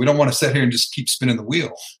leads. We don't want to sit here and just keep spinning the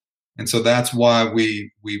wheel. And so that's why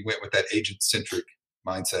we went with that agent-centric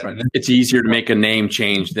mindset. Right. It's easier to make a name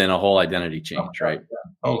change than a whole identity change, right?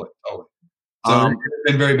 Yeah, totally. So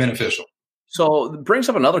it's been very beneficial. So it brings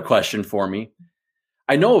up another question for me.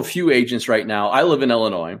 I know a few agents right now. I live in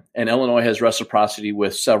Illinois, and Illinois has reciprocity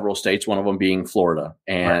with several states, one of them being Florida.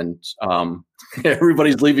 And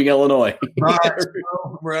everybody's leaving Illinois. Right.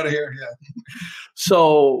 We're out of here, yeah.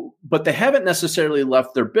 So, but they haven't necessarily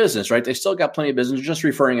left their business, right? They still got plenty of business, just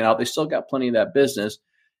referring it out. They still got plenty of that business.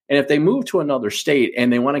 And if they move to another state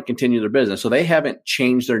and they want to continue their business, so they haven't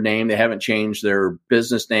changed their name, they haven't changed their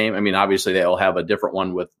business name. I mean, obviously they'll have a different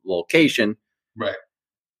one with location. Right.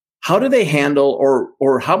 How do they handle,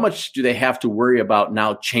 or how much do they have to worry about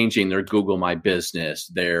now changing their Google My Business,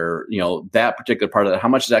 their, that particular part of it? How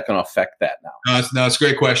much is that going to affect that now? No, it's a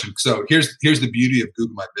great question. So here's the beauty of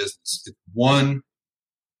Google My Business. It's one,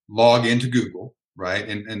 log into Google, right?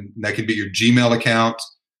 And that could be your Gmail account.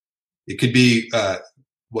 It could be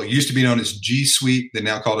what used to be known as G Suite. They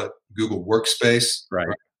now call it Google Workspace. Right.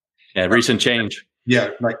 Yeah, recent change. Yeah,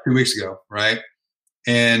 like 2 weeks ago, right?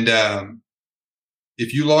 And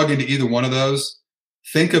if you log into either one of those,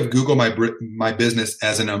 think of Google My Business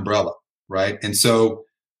as an umbrella, right? And so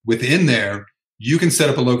within there, you can set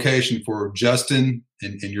up a location for Justin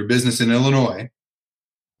and your business in Illinois.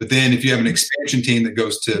 But then if you have an expansion team that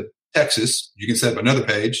goes to Texas, you can set up another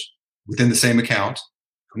page within the same account.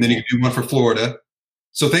 And then you can do one for Florida.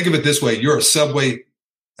 So think of it this way. You're a Subway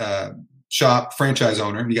shop franchise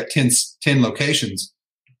owner, and you got 10 locations.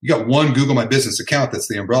 You got one Google My Business account that's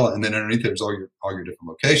the umbrella, and then underneath there's all your different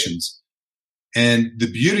locations. And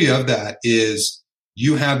the beauty of that is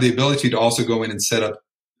you have the ability to also go in and set up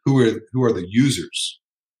who are the users.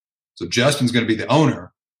 So Justin's going to be the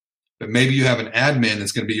owner, but maybe you have an admin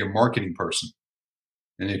that's going to be your marketing person.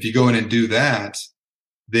 And if you go in and do that,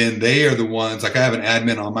 then they are the ones, like I have an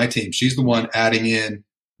admin on my team. She's the one adding in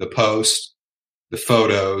the post, the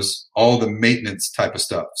photos, all the maintenance type of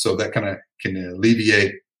stuff. So that kind of can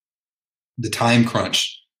alleviate the time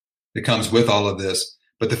crunch that comes with all of this.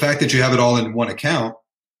 But the fact that you have it all in one account,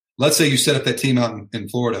 let's say you set up that team out in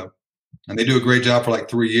Florida and they do a great job for like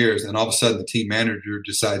 3 years. And all of a sudden the team manager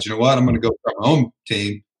decides, you know what, I'm going to go start my own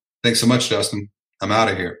team. Thanks so much, Justin. I'm out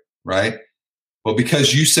of here. Right. Well,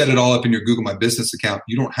 because you set it all up in your Google My Business account,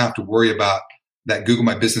 you don't have to worry about that Google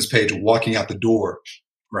My Business page walking out the door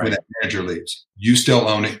when that manager leaves. You still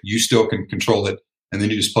own it. You still can control it. And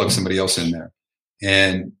then you just plug somebody else in there.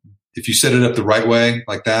 And if you set it up the right way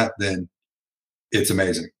like that, then it's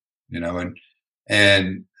amazing,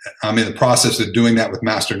 and I'm in the process of doing that with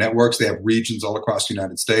Master Networks. They have regions all across the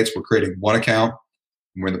United States. We're creating one account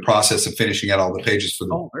and we're in the process of finishing out all the pages for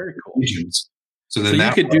the very cool. regions. So then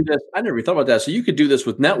you could do this. I never thought about that. So you could do this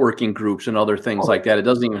with networking groups and other things like that. It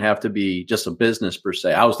doesn't even have to be just a business per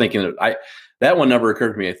se. I was thinking that one never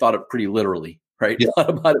occurred to me. I thought it pretty literally, right? Yeah. I thought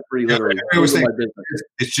about it pretty literally.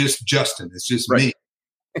 It's just Justin. It's just me.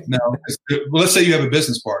 No, let's say you have a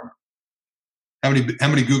business partner. How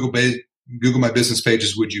many Google My Business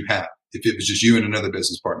pages would you have if it was just you and another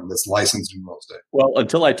business partner that's licensed in real estate? Well,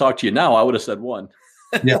 until I talked to you now, I would have said one.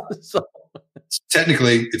 Yeah. So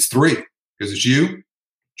technically, it's 3 because it's you,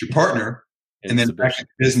 it's your partner, and then the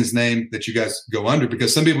business name that you guys go under.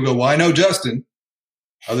 Because some people go, "Well, I know Justin."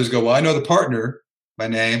 Others go, "Well, I know the partner by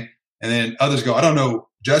name," and then others go, "I don't know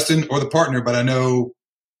Justin or the partner, but I know."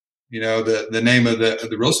 The name of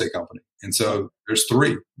the real estate company. And so there's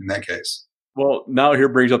 3 in that case. Well, now here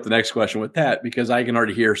brings up the next question with that, because I can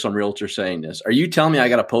already hear some realtors saying this. Are you telling me I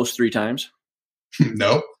got to post 3 times?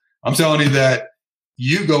 No, I'm telling you that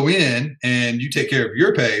you go in and you take care of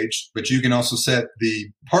your page, but you can also set the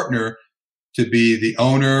partner to be the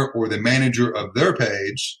owner or the manager of their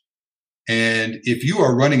page. And if you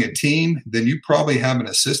are running a team, then you probably have an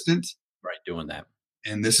assistant. Right, doing that.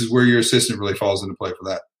 And this is where your assistant really falls into play for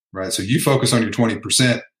that. Right. So you focus on your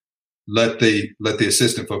 20%, let the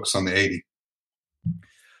assistant focus on the 80.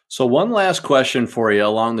 So one last question for you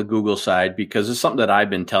along the Google side, because it's something that I've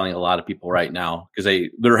been telling a lot of people right now, because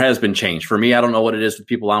there has been change for me. I don't know what it is with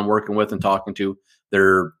people I'm working with and talking to.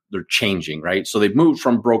 They're changing. Right. So they've moved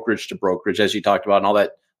from brokerage to brokerage, as you talked about, and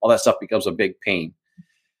all that stuff becomes a big pain.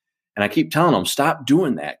 And I keep telling them, stop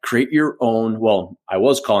doing that. Create your own. Well, I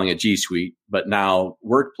was calling it G Suite, but now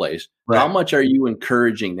workplace. Right. How much are you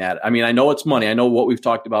encouraging that? I mean, I know it's money. I know what we've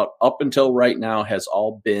talked about up until right now has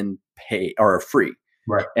all been pay or free.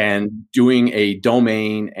 Right. And doing a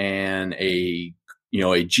domain and a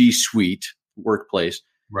G Suite workplace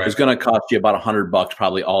is going to cost you about $100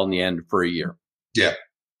 probably all in the end for a year. Yeah.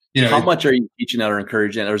 How much are you teaching that or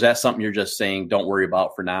encouraging, or is that something you're just saying don't worry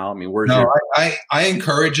about for now? I mean, I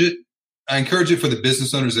encourage it. I encourage it for the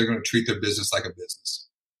business owners. They're going to treat their business like a business.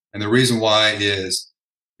 And the reason why is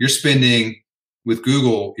you're spending with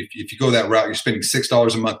Google, if you go that route, you're spending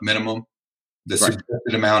 $6 a month minimum. The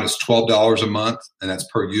suggested amount is $12 a month, and that's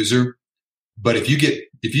per user. But if you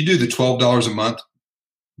do the $12 a month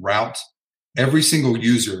route, every single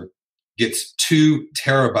user gets 2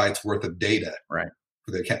 terabytes worth of data. Right.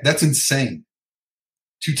 For their account. That's insane.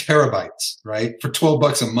 2 terabytes, right? For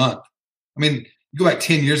 $12 a month. I mean, you go back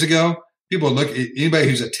 10 years ago, people would anybody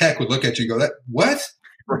who's a tech would look at you and go, what?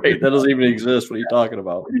 Right. That doesn't even exist. What are you talking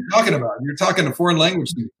about? What are you talking about? You're talking a foreign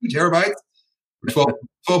language, 2 terabytes for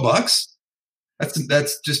 $12.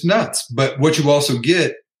 That's just nuts. But what you also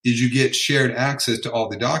get is you get shared access to all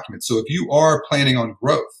the documents. So if you are planning on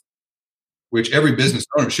growth, which every business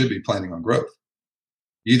owner should be planning on growth,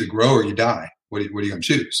 you either grow or you die. What are you going to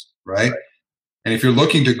choose, right? And if you're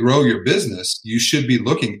looking to grow your business, you should be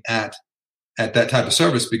looking at that type of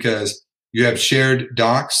service, because you have shared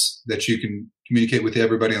docs that you can communicate with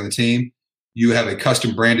everybody on the team. You have a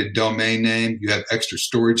custom branded domain name. You have extra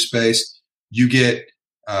storage space. You get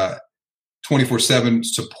 24/7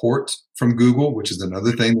 support from Google, which is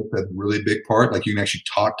another thing that's a really big part. Like you can actually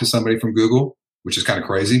talk to somebody from Google, which is kind of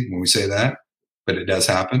crazy when we say that, but it does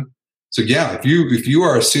happen. So yeah, if you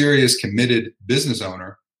are a serious committed business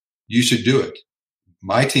owner, you should do it.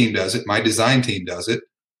 My team does it. My design team does it.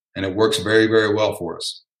 And it works very, very well for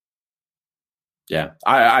us. Yeah,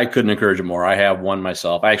 I couldn't encourage it more. I have one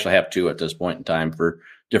myself. I actually have 2 at this point in time for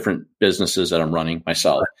different businesses that I'm running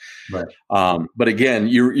myself. Right. But again,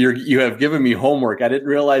 you have given me homework. I didn't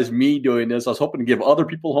realize me doing this. I was hoping to give other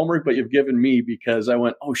people homework, but you've given me, because I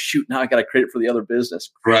went, oh shoot, now I got to create it for the other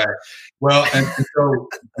business. Right. Well, and so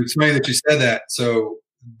it's funny that you said that. So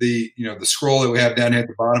the scroll that we have down here at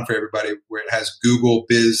the bottom for everybody, where it has Google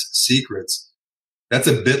Biz Secrets, That's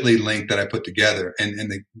a bit.ly link that I put together. And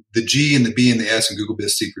the G and the B and the S in Google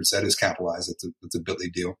Biz Secrets, that is capitalized. It's a bit.ly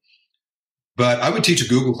deal. But I would teach a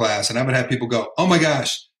Google class and I would have people go, oh my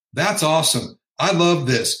gosh, that's awesome. I love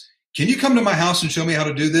this. Can you come to my house and show me how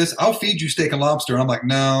to do this? I'll feed you steak and lobster. And I'm like,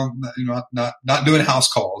 no, not doing house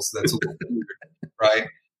calls. That's a little weird, right?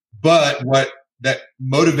 But what that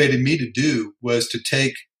motivated me to do was to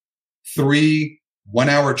take 3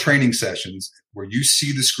 1-hour training sessions where you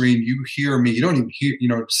see the screen, you hear me, you don't even hear,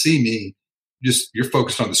 see me. You're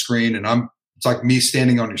focused on the screen, and it's like me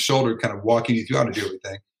standing on your shoulder, kind of walking you through how to do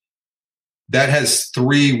everything. That has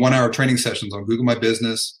 3 1-hour training sessions on Google My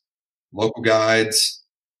Business, local guides,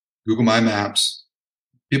 Google My Maps.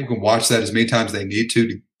 People can watch that as many times as they need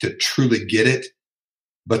to truly get it.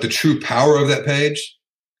 But the true power of that page,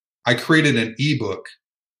 I created an ebook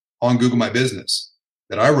on Google My Business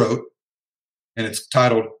that I wrote, and it's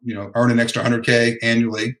titled, Earn an Extra 100K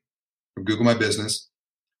Annually from Google My Business.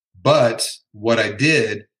 But what I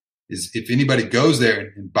did is if anybody goes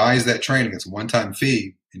there and buys that training, it's a one-time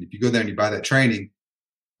fee. And if you go there and you buy that training,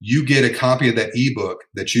 you get a copy of that ebook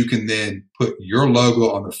that you can then put your logo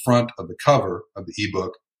on the front of the cover of the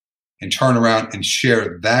ebook and turn around and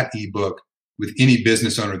share that ebook with any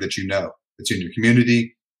business owner that you know that's in your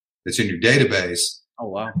community, that's in your database. Oh,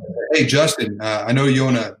 wow. Hey, Justin, I know you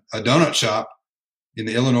own a donut shop in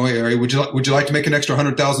the Illinois area. Would you like to make an extra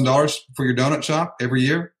 $100,000 for your donut shop every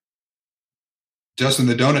year? Justin,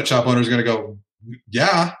 the donut shop owner, is going to go,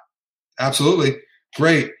 yeah, absolutely.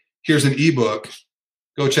 Great. Here's an ebook.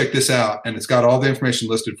 Go check this out. And it's got all the information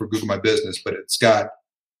listed for Google My Business, but it's got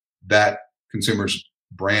that consumer's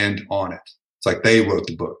brand on it. It's like they wrote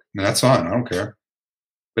the book. And that's fine. I don't care.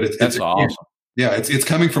 But it's awesome. Yeah, it's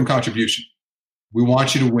coming from contribution. We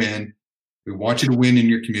want you to win. We want you to win in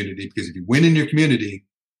your community, because if you win in your community,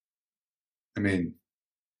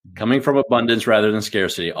 coming from abundance rather than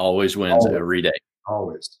scarcity always wins every day.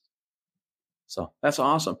 Always. So that's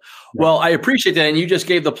awesome. Yeah. Well, I appreciate that. And you just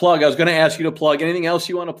gave the plug. I was going to ask you to plug anything else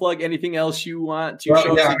you want to plug, anything else you want to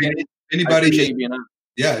show.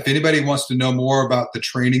 Yeah, if anybody wants to know more about the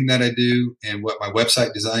training that I do and what my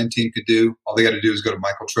website design team could do, all they got to do is go to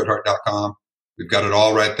michaeltrithart.com. We've got it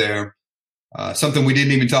all right there. Something we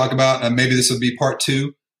didn't even talk about, and maybe this will be part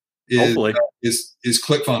 2, is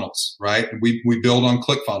ClickFunnels, right? And we build on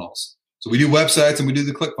ClickFunnels. So we do websites and we do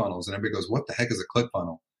the ClickFunnels, and everybody goes, what the heck is a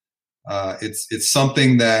ClickFunnel? It's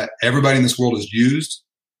something that everybody in this world has used.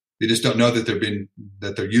 They just don't know that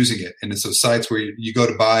they're using it. And it's those sites where you go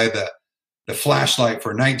to buy the flashlight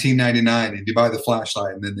for $19.99, and you buy the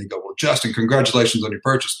flashlight, and then they go, well, Justin, congratulations on your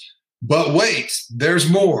purchase. But wait, there's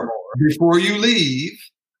more. Before you leave,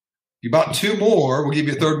 you bought 2 more, we'll give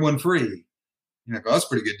you a 3rd one free. You're like, oh, that's a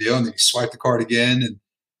pretty good deal. And then you swipe the card again,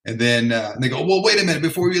 and then they go, well, wait a minute,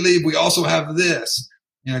 before you leave, we also have this.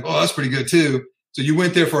 You're like, oh, that's pretty good too. So you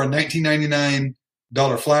went there for a $19.99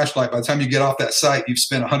 flashlight. By the time you get off that site, you've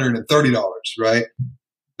spent $130, right?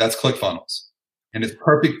 That's ClickFunnels. And it's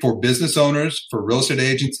perfect for business owners, for real estate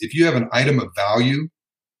agents. If you have an item of value,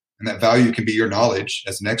 and that value can be your knowledge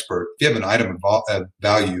as an expert, if you have an item of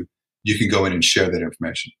value, you can go in and share that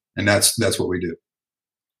information. And that's what we do.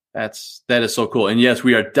 That is so cool. And yes,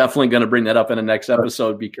 we are definitely going to bring that up in the next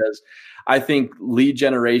episode, because I think lead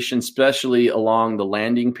generation, especially along the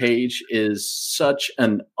landing page, is such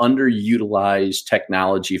an underutilized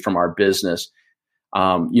technology from our business.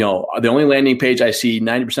 The only landing page I see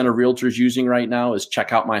 90% of realtors using right now is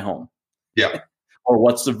check out my home. Yeah. Or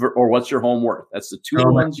what's your home worth? That's the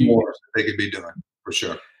 2 ones you use. They could be doing, for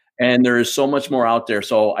sure. And there is so much more out there.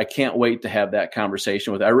 So I can't wait to have that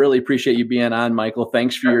conversation with you. I really appreciate you being on, Michael.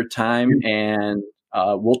 Thanks for your time, and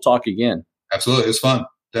we'll talk again. Absolutely. It was fun.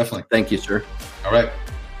 Definitely. Thank you, sir. All right.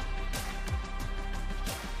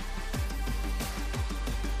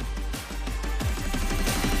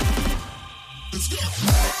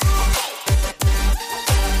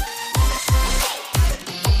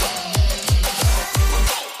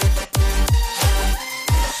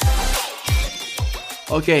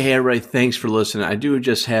 Okay, hey everybody, thanks for listening. I do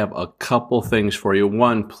just have a couple things for you.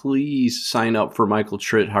 One, please sign up for Michael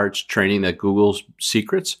Trithart's training at Google's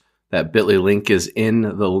Secrets. That bit.ly link is in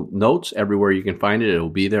the notes. Everywhere you can find it, it will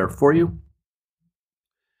be there for you.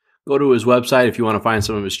 Go to his website if you want to find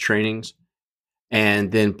some of his trainings.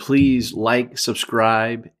 And then please like,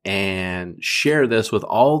 subscribe, and share this with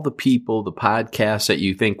all the people, the podcasts that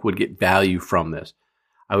you think would get value from this.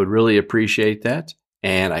 I would really appreciate that.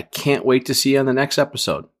 And I can't wait to see you on the next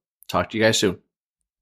episode. Talk to you guys soon.